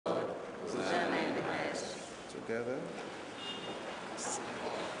together.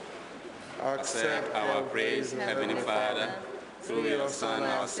 Accept our praise, Heavenly Father, through your Son,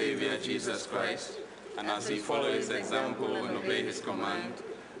 our Savior, Jesus Christ, and as we follow his example and obey his command,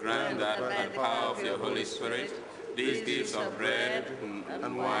 grant that by the power of your Holy Spirit, these gifts of bread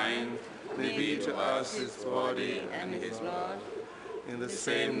and wine may be to us his body and his blood. In the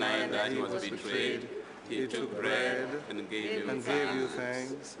same night that he was betrayed, he took bread and gave you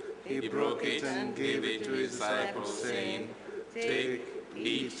thanks. He broke it and gave it to his disciples, saying, "Take,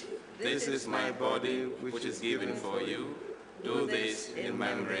 eat. This is my body, which is given for you. Do this in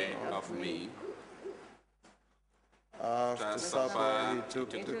memory of me." After supper, he took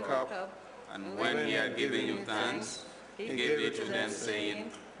the cup, and when he had given you thanks, he gave it to them,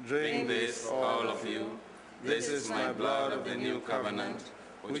 saying, "Drink this, all of you. This is my blood of the new covenant,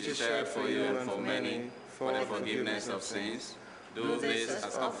 which is shed for you and for many for the forgiveness of sins. Do this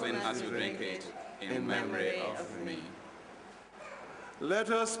as often as you drink it in memory of me." Let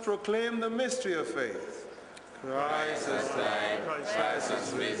us proclaim the mystery of faith. Christ has died, Christ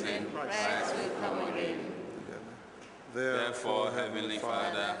has risen, Christ will come again. Therefore, Heavenly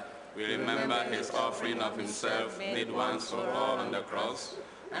Father, we remember his offering of himself made once for all on the cross,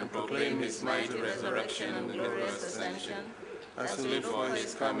 and proclaim his mighty resurrection and glorious ascension. As we look for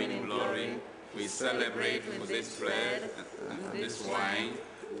his coming in glory, we celebrate with this bread and this wine,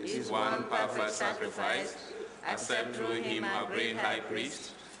 his one perfect sacrifice. Accept through him our great high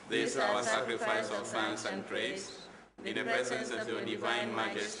priest, this our sacrifice of thanks and praise. In the presence of your divine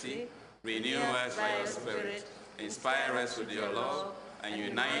majesty, renew us by your Spirit, inspire us with your love, and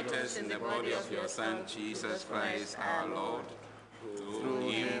unite us in the body of your Son, Jesus Christ our Lord. Through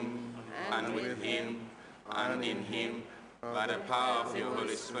him, and with him, and in him, by the power of your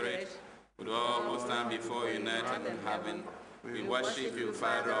Holy Spirit, with all who stand before you in earth and in heaven, we worship you,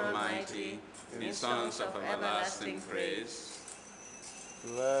 Father Almighty, in songs of everlasting praise.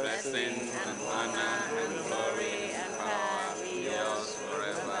 Blessing and honor and glory and power be yours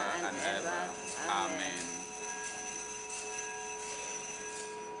forever and ever. Amen.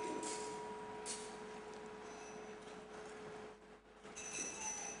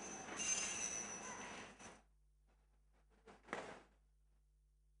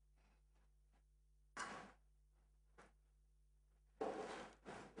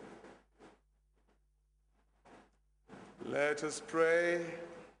 Let us pray.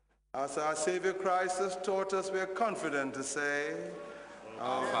 As our Savior Christ has taught us, we are confident to say,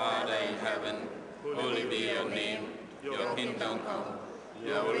 Our Father in heaven, holy be your name. Your kingdom come.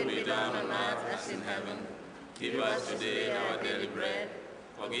 Your will be done on earth as in heaven. Give us today our daily bread.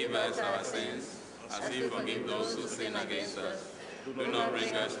 Forgive us our sins, as we forgive those who sin against us. Do not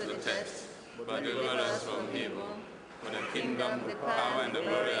bring us to the test, but deliver us from evil. For the kingdom, the power, and the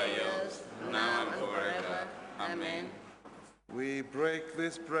glory are yours, now and forever. Amen. We break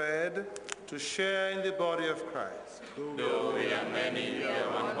this bread to share in the body of Christ. Though we are many, we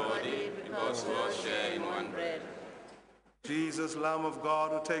are one body, because we all share in one bread. Jesus, Lamb of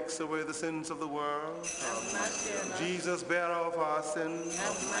God, who takes away the sins of the world. Have mercy on us. Jesus, bearer of our sins.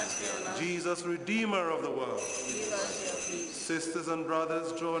 Have mercy on us. Jesus, Redeemer of the world. Give us your peace. Sisters and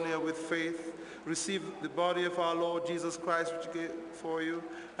brothers, draw near with faith. Receive the body of our Lord Jesus Christ, which he gave for you,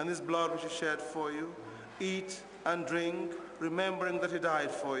 and his blood, which he shed for you. Eat and drink, remembering that he died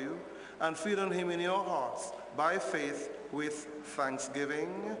for you, and feed on him in your hearts by faith with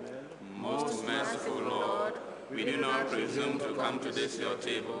thanksgiving. Most merciful Lord, we do not presume to come to this your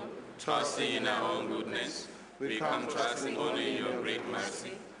table, trusting in our own goodness. We come trusting only in your great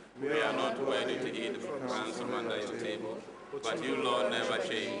mercy. We are not worthy to eat the crumbs from under your table, but you, Lord, never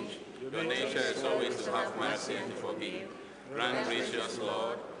change. Your nature is always to have mercy and to forgive. Grant, gracious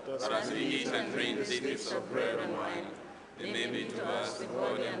Lord, that as we eat and drink these gifts of bread and wine, they may be to us the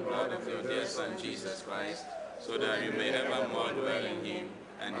body and blood of your dear Son, Jesus Christ, so that you may evermore dwell in him,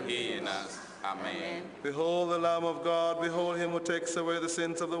 and he in us. Amen. Behold the Lamb of God, behold him who takes away the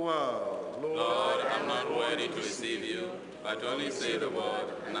sins of the world. Lord, I am not worthy to receive you, but only say the word,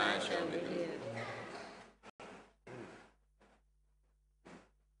 and I shall be healed.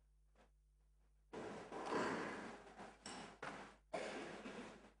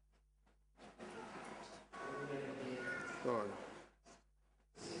 Lord.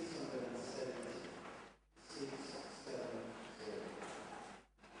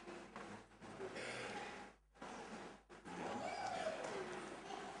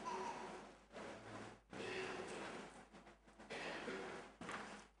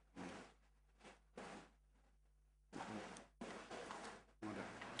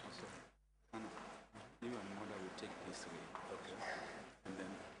 You and mother will take this way. Okay. And then,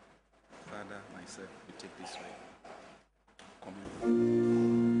 Father, my myself. We take this way.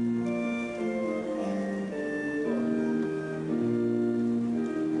 Come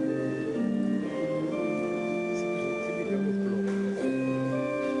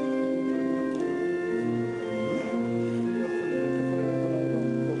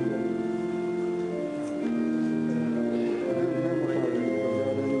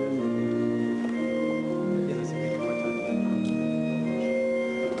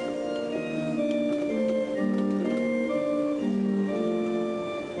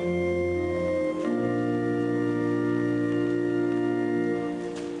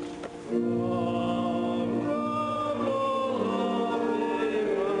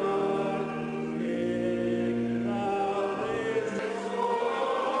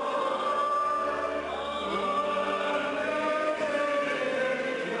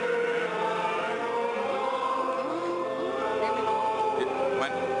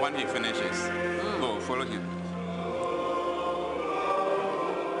when he finishes, go follow him.